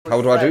How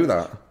do I do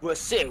that? We're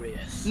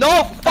serious.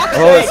 No, fuck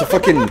Oh, it's a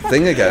fucking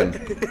thing again.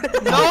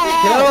 No,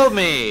 kill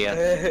me.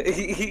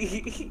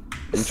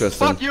 Interesting.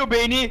 Fuck you,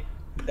 Beanie.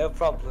 No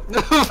problem.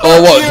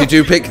 Oh, what? Did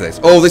you pick this?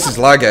 Oh, this is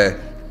laggy.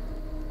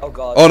 Oh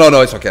god. Oh,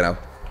 no, it's okay now.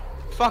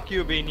 Fuck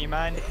you, Beanie,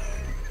 man.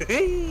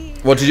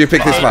 What, did you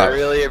pick this I map?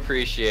 really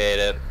appreciate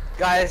it.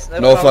 Guys,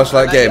 No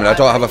flashlight game, and I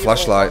don't have a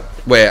flashlight.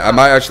 Wait, I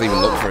might actually even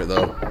look for it,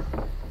 though.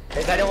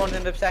 Is anyone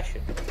in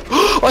obsession?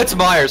 Oh, it's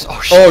Myers. Oh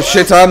shit. Oh,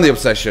 shit, I'm the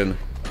obsession.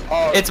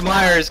 Oh, It's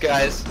Myers,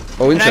 guys.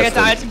 Oh, Can I get the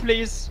interesting. item,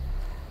 please?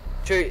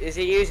 true. Is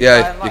he using Yeah,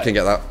 iron you light? can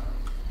get that.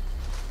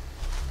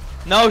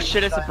 No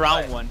shit, it's a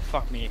brown one.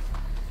 Fuck me.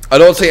 I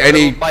don't see My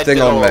anything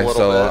diddle on a me, little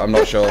so bit. I'm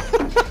not sure.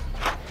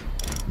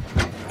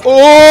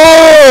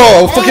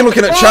 Oh! I'm fucking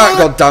looking at chat,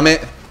 god damn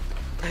it.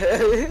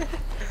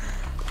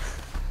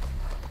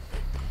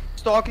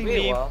 Stalking me.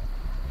 Meanwhile,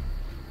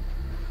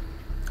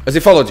 Has he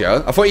followed you?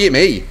 I thought he hit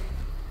me.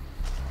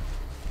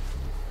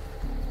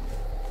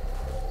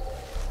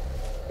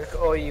 look at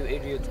all you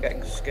idiots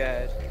getting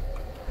scared.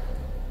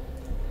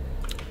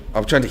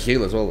 I'm trying to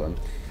heal as well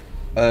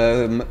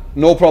then.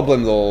 No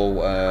problem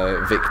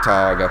though, Vic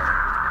Targa.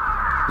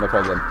 No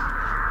problem.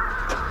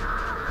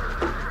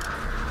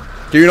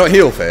 Do you not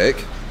heal,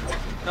 Fake?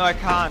 No, I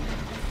can't.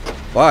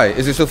 Why?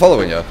 Is he still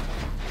following you?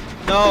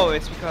 No,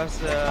 it's because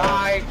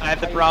Hi. I have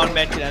the brown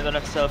medkit and I don't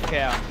have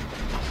self-care.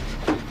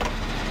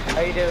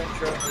 How you doing,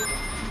 True?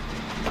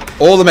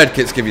 All the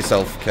medkits give you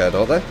self-care,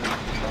 don't they?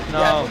 No,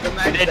 Yeah, but the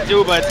med they kit-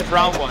 do, but it's a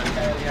brown one.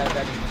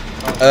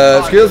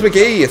 Skills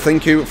McGee,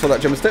 thank you for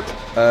that gem tip.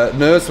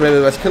 Nurse may be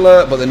the best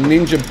killer, but the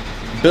Ninja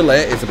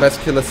Billet is the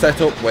best killer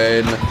setup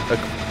when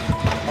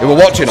they were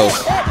watching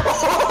us.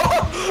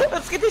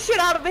 Let's get this shit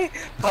out of me!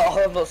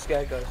 Oh, I'm not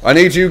scared, guys. I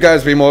need you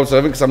guys to be more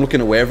observant because I'm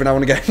looking away every now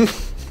and again.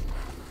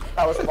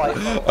 That was my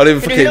fault. I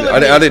didn't Can you fucking, heal him, I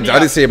please?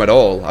 didn't see him at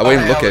all. I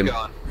wasn't Alright, looking.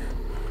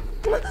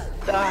 we're gone.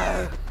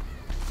 No.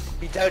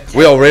 You don't.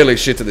 We are really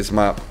shit at this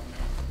map.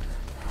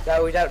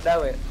 No, we don't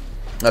know it.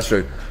 That's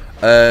true.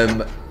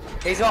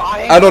 He's not.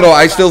 I don't know.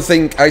 I still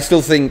think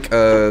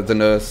the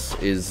nurse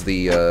is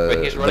the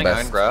Wait, he's running best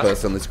Iron Grass?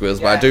 person on the squeals,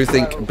 but I Yeah, do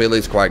think so-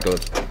 Billy's quite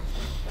good.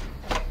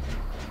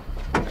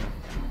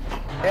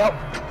 Help.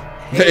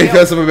 In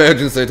case of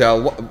emergency,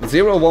 dial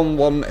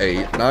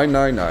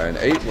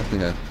 0118-999-8. What's in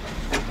here?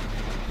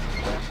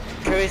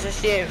 True is a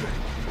shame.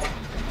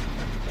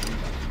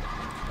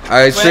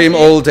 I stream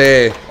Where's all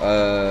day,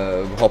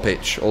 hop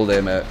itch, all day,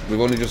 mate. We've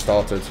only just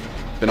started.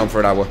 Been on for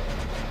an hour.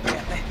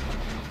 Help me.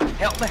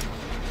 Help me.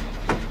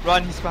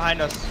 Run, he's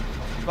behind us.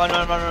 Run.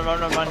 I've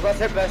got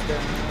hit best.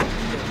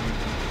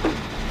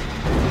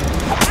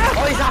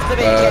 Oh, he's after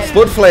me again.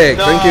 Spudflake,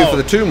 thank you No. for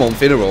the 2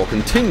 month in a row.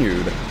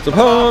 Continued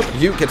support.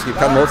 You get to keep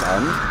cat modes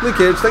and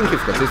Lickage, thank you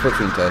for this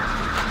opportunity.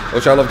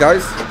 Which I love,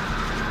 guys.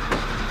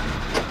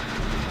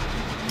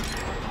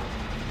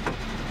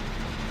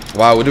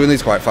 Wow, we're doing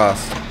these quite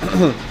fast.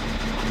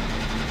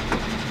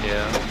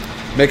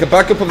 Yeah. Make a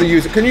backup of the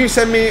user. Can you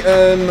send me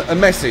a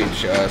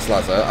message,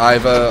 Slazzer,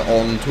 either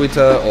on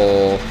Twitter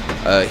or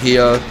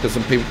here, because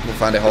some people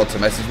find it hard to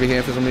message me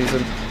here for some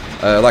reason.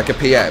 Like a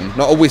PM,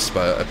 not a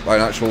whisper, like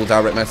an actual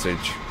direct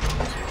message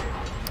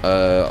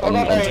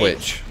on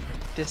Twitch.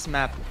 This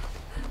map.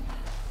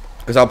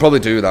 Because I'll probably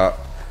do that,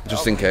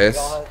 just in case.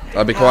 God.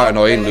 That'd be quite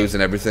annoying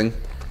losing everything.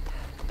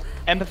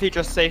 Empathy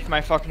just saved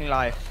my fucking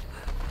life.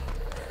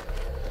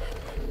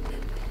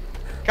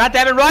 God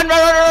damn it, run!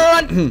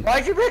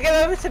 Why'd you bring him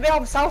over to me?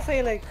 I'm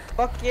self-healing.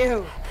 Fuck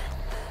you.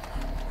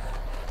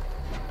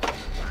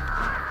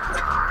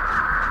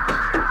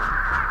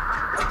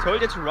 I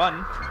told you to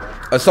run.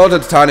 I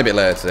started a tiny bit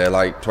later today,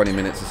 like 20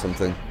 minutes or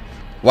something.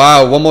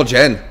 Wow, one more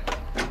gen.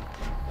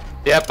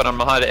 Yep, but I'm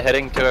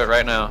heading to it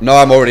right now. No,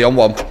 I'm already on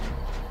one.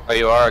 Oh,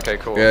 you are? Okay,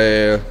 cool.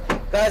 Yeah.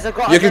 Guys, I've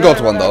got. You can go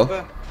to one,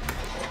 though.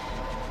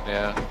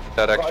 Yeah,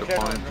 that extra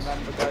point.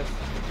 Remember, guys.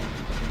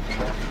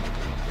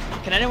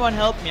 Can anyone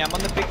help me? I'm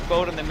on the big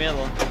boat in the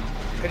middle.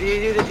 Could you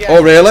do the jet?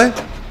 Oh, really?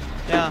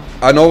 Yeah.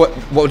 I know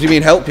what do you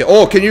mean help you?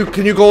 Oh, can you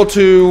go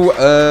to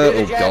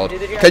oh god.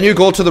 Can you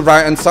go to the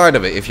right hand side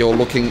of it if you're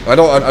looking I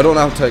don't know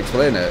how to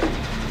explain it.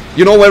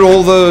 You know where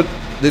all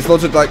there's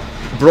lots of like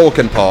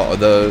broken part of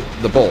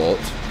the boat.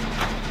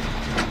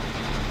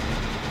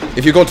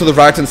 If you go to the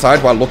right hand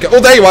side while looking. Oh,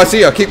 there you are, I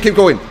see you. Keep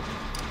going.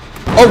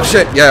 Oh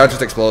shit, yeah, I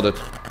just exploded.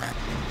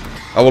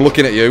 I was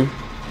looking at you.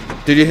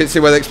 Did you see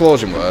where the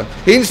explosion were?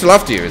 He's still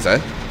after you, is he?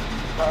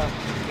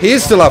 He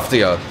is still after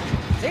you.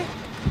 See?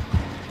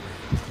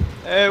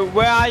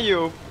 Where are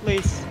you?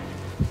 Please.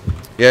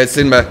 Yeah, it's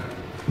in me.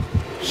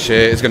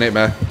 Shit, it's gonna hit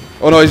me.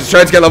 Oh no, he's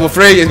trying to get level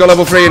 3. He's got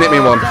level 3 and hit me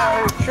one.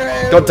 No,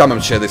 True. God damn,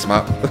 I'm shit this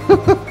map.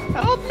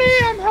 Help me,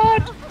 I'm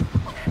hurt.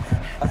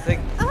 I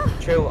think.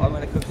 True, I'm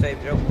gonna come save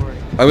you. Don't worry.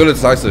 I'm gonna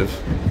decisive.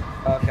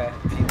 Okay.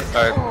 If you miss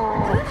Alright.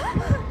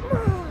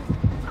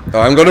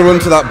 I'm gonna run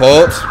to that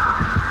boat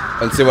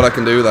and see what I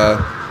can do there.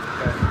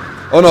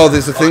 Oh no,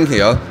 there's a thing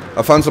here.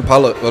 I found some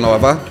pallets. Oh no,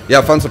 have I? Yeah,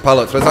 I found some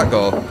pallets. Where's that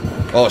go?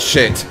 Oh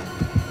shit.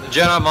 The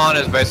gen I'm on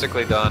is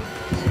basically done.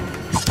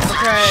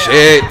 Okay.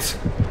 Shit.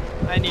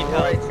 I I need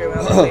Alright, help. true,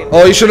 we'll leave.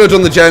 Oh, you should have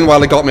done the gen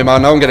while he got me,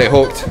 man. Now I'm getting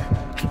hooked.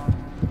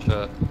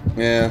 Shit.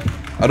 Yeah.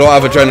 I don't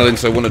have adrenaline,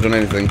 so I wouldn't have done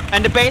anything.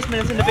 And the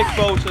basement is in the big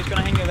boat, so it's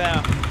gonna hang you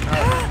there.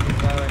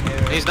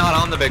 He's not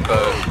on the big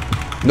boat.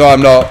 No,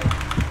 I'm not.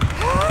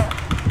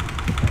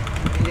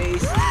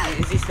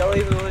 Is he still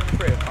even in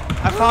through?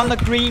 I found the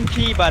green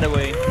key, by the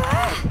way.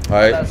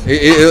 Alright.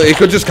 He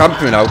could just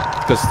camp me now,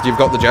 because you've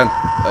got the gen.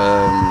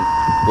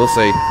 We'll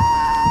see.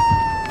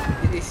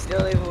 Is he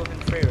still even within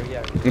through?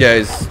 Yeah. Yeah,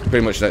 he's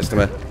pretty much next to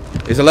me.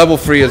 He's a level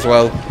 3 as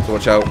well, so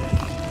watch out.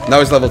 Now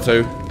he's level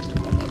 2.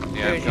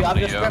 Yeah, Dude, you have coming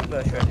your to you. sprint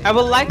burst ready. I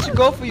would like to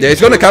go for you. Yeah, he's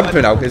gonna camp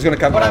me now. He's gonna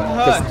camp me But I'm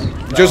now.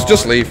 hurt.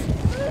 Just leave.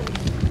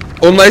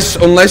 Unless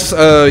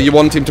you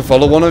want him to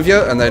follow one of you,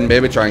 and then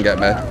maybe try and get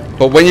me.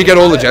 But when you get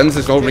all the gens,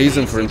 there's no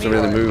reason for him to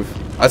really move.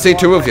 I see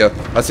 2 of you.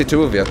 I see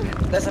 2 of you.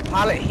 There's a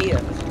pallet here.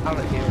 There's a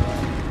pallet here.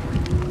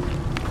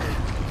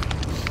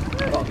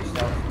 Right? Gotta be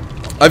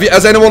stealth.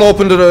 Has anyone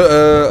opened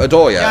a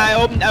door yet? Yeah,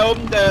 I opened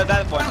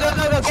that one.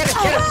 No,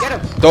 get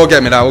him. Don't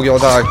get me now, you'll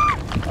die.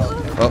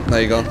 Oh,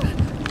 there you go.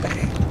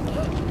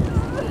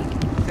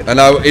 And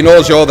now he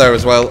knows you're there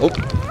as well. Oh,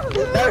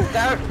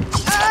 Down.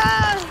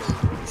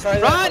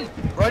 Sorry, Run!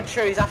 Run,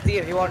 sure, he's after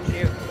you. He wants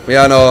you.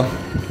 yeah, I know.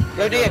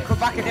 Go near, come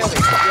back and heal me.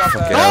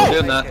 Fucking hell. Oh!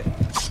 Doing that.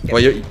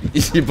 Well, you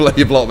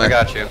blocked me. I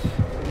got you.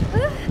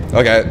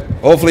 Okay,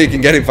 hopefully you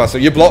can get him faster.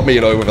 You blocked me,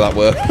 you know, with that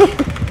word.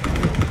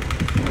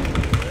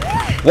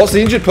 What's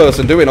the injured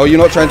person doing? Are you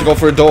not trying to go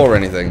for a door or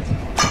anything?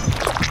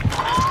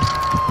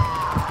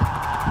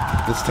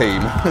 This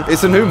team.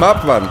 It's a new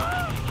map, man.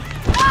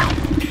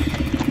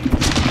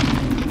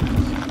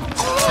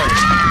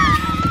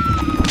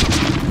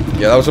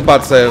 Yeah, that was a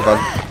bad save, man.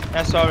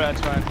 Yeah, sorry,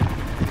 that's fine.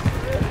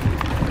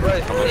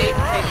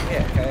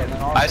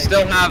 I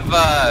still have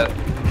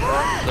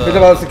Think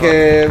about the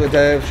game, the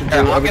Dave should do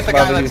Yeah, I'll every get the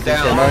guy survivor that's uses the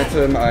same down.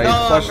 item, No, a I'm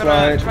gonna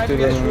flashlight, try to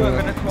get through, I'm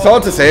gonna it's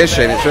hard to crawl say, over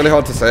Shane, it's really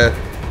hard to say.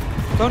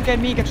 Don't get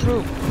me, get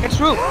through. Get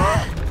through!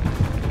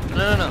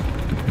 No.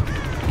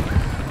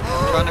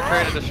 I'm trying to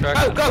create a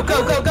distraction. Go!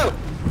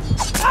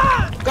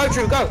 Go,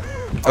 True, go!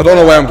 I don't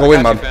know where I'm going,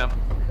 I got man. you, fam.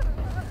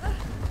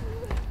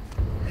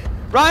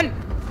 Run!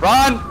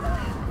 Run!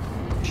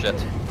 Shit.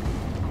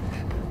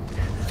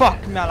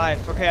 Fuck my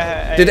life. Okay,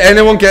 I Did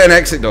anyone get an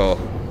exit door?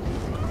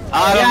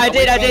 yeah, I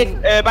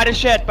did. By the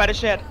shed.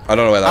 I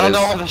don't know where I that don't is.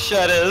 know where the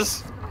shed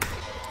is.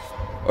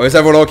 Oh, is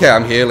everyone okay?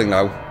 I'm healing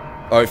now.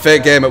 Alright,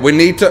 fake gamer, we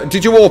need to...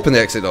 Did you open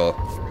the exit door?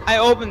 I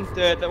opened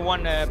the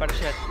one by the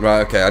shed. Right,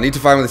 okay, I need to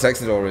find where this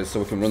exit door is so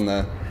we can run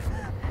there.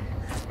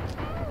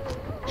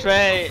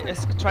 Try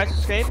to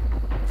escape.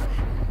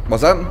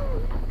 What's that?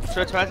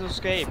 Try to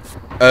escape.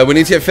 We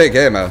need to get fake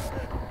gamer.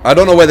 I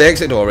don't know where the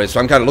exit door is, so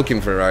I'm kind of looking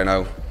for it right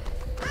now.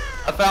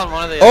 I found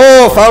one of the.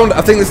 Oh, found!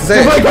 I think this is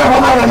it.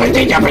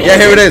 Yeah,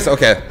 here it is.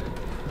 Okay.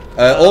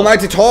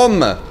 Almighty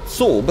Tom,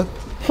 sub,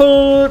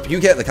 hope you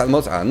get the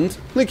Catmos and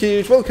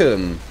Linkage.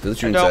 Welcome to the I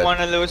tune don't set. want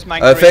to lose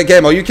my. Fake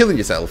game. Are you killing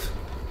yourself?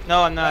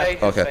 No, I'm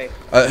not. Okay.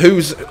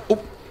 Who's?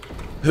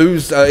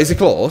 Is he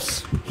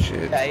close?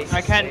 Shit.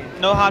 I can't.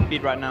 No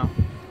heartbeat right now.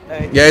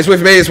 Yeah, it's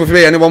with me. It's with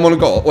me. Anyone want to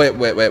go? Wait.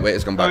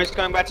 It's gone No, back. it's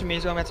going back to me.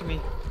 It's going back to me.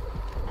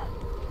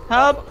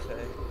 Help!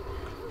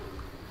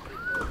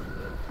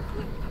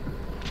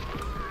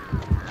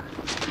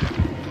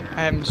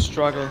 I am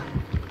struggle.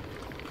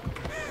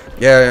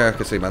 Yeah, I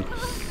can see, man.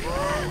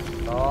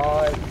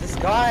 Oh, this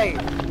guy!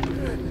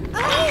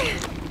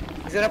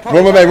 Is it a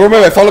Run with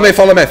me. Follow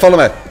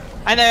me.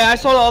 I know. I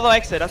saw the other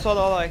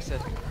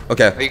exit.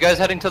 Okay. Are you guys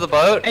heading to the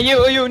boat? And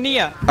you,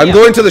 Nia. I'm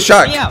going to the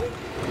shack. Nia.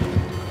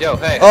 Yo,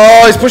 hey.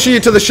 Oh, he's pushing you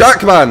to the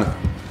shack, man.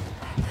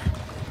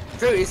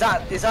 Drew, is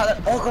that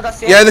oh god, that's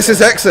the Yeah, this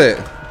is exit.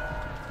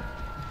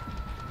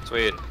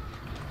 Sweet.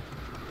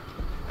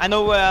 I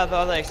know where the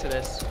other exit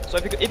is. So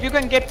if you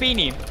can get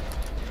Beanie.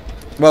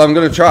 Well, I'm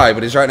gonna try,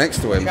 but he's right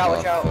next to him.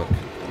 Watch out. fuck.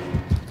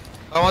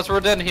 Oh, once we're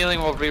done healing,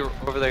 we'll be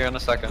over there in a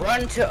second.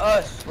 Run to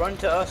us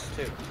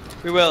too.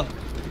 We will.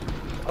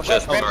 I've Shit,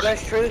 got sprint hold on.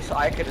 burst through so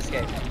I could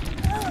escape.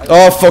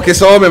 Oh fuck! He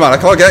saw me, man. I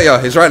can't get you.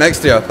 He's right next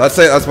to you. That's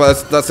it.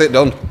 That's it.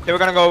 Done. Okay, we're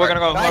gonna go.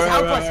 Guys,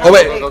 help us, Oh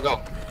wait.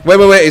 Go.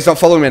 Wait. He's not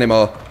following me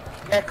anymore.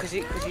 Yeah, cause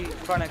he's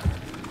trying to.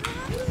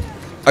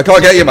 I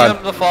can't get you, I'm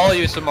man. to follow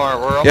you some more.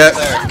 We're almost Yeah.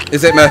 there.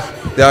 Is it me?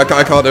 Yeah,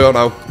 I can't do it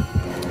now.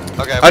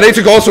 Okay. I need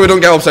to go so we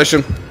don't get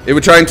obsession. He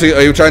was trying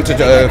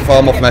to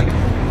farm off me.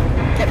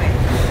 Get me.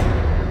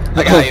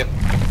 I got you.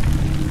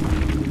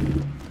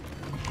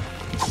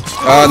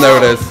 Ah, there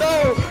it is.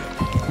 No!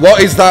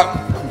 What is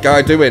that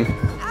guy doing?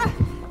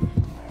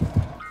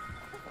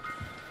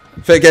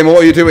 Fake gamer,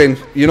 what are you doing?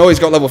 You know he's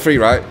got level 3,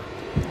 right?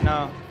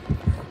 No.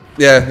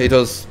 Yeah, he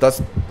does.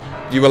 That's.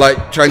 You were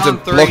like trying to On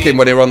 3. block him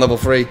when he were on level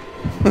 3.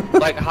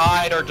 Like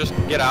hide or just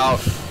get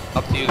out.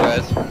 Up to you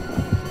guys.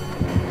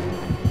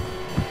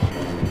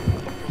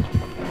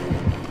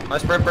 My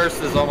sprint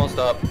burst is almost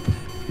up.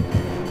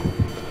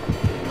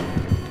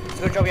 It's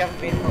a good job we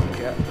haven't been hooked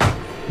yet.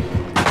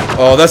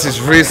 Oh, this is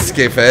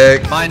risky,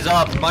 fake. Mine's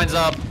up.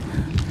 Alright,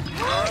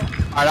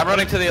 I'm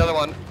running to the other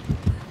one.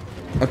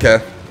 Okay.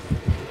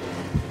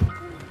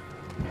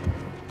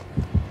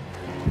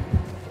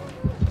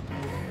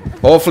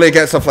 Hopefully it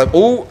gets off like.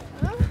 Oh,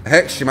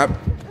 Hex, you might.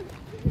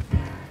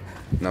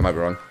 No, I might be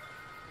wrong.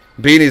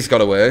 Beanie's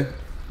got away.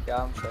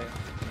 Yeah, I'm saying.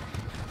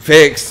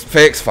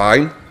 Fake's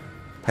fine.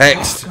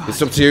 Hex,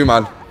 it's up to you,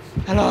 man.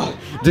 Hello.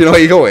 Do you know where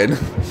you're going?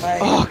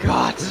 Oh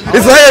god.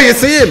 It's there, you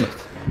see him!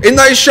 In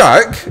that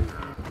shack!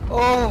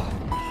 Oh.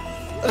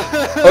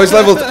 Oh, he's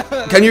leveled.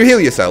 Can you heal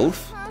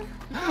yourself?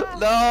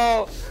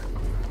 No.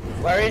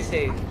 Where is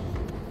he?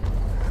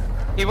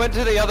 He went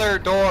to the other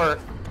door.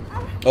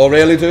 Oh,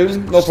 really,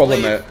 dude? No Just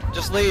problem, leave. mate.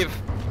 Just leave.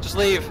 Just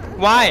leave.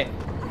 Why?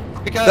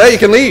 Because There, you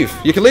can leave.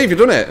 You can leave, you've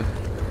done it.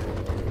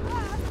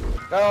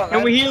 No,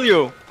 Can we heal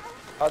you?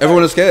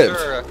 Everyone escaped.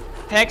 Sure.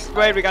 Hex,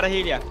 wait, we gotta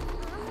heal you.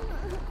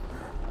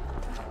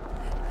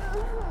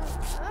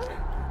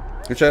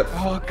 Good shit.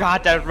 Oh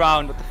god, that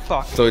round, what the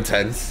fuck? So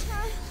intense.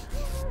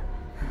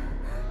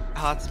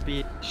 Heart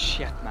speed,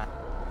 shit, man.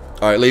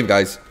 Alright, leave,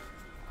 guys.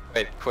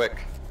 Wait,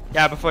 quick.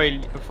 Yeah, before he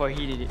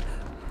did it.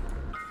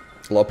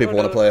 A lot of people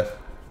want to play.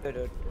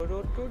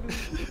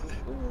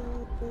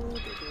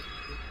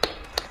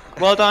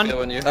 Well done.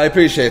 Killing you. I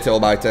appreciate it,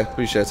 Almighty.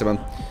 Appreciate it, man.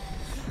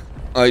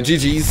 Alright,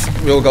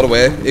 GG's. We all got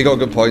away. He got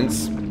good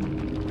points.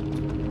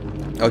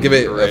 I'll give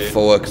it a Great.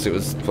 4 because it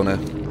was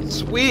funny.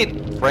 Sweet.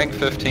 Rank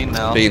 15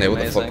 now. Being it, what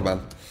the Amazing. fuck,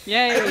 man.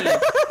 Yay!